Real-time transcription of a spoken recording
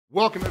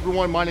Welcome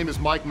everyone, my name is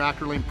Mike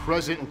McErlane,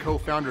 President and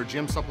Co-Founder of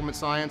Jym Supplement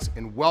Science,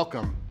 and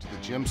welcome to the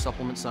Jym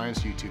Supplement Science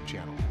YouTube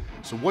channel.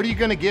 So what are you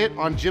gonna get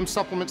on Jym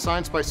Supplement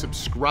Science by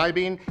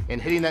subscribing and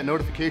hitting that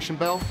notification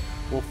bell?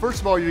 Well,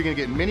 first of all, you're gonna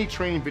get many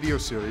training video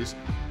series.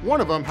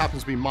 One of them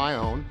happens to be my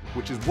own,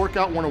 which is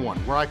Workout 101,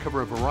 where I cover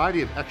a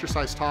variety of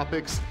exercise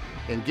topics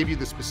and give you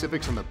the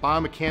specifics on the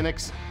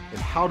biomechanics and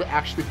how to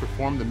actually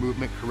perform the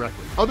movement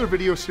correctly. Other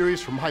video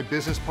series from my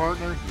business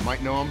partner, you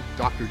might know him,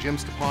 Dr. Jym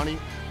Supplement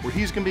Science, where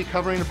he's going to be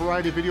covering a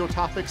variety of video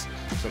topics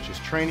such as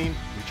training,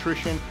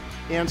 nutrition,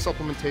 and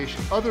supplementation.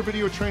 Other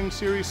video training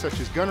series such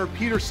as Gunner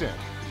Peterson,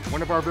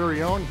 one of our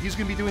very own, he's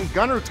going to be doing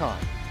Gunner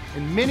Time,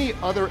 and many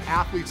other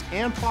athletes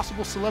and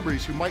possible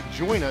celebrities who might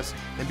join us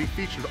and be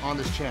featured on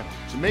this channel.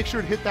 So make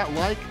sure to hit that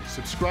like,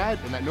 subscribe,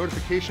 and that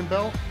notification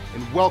bell,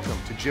 and welcome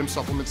to Jym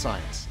Supplement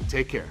Science.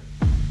 Take care.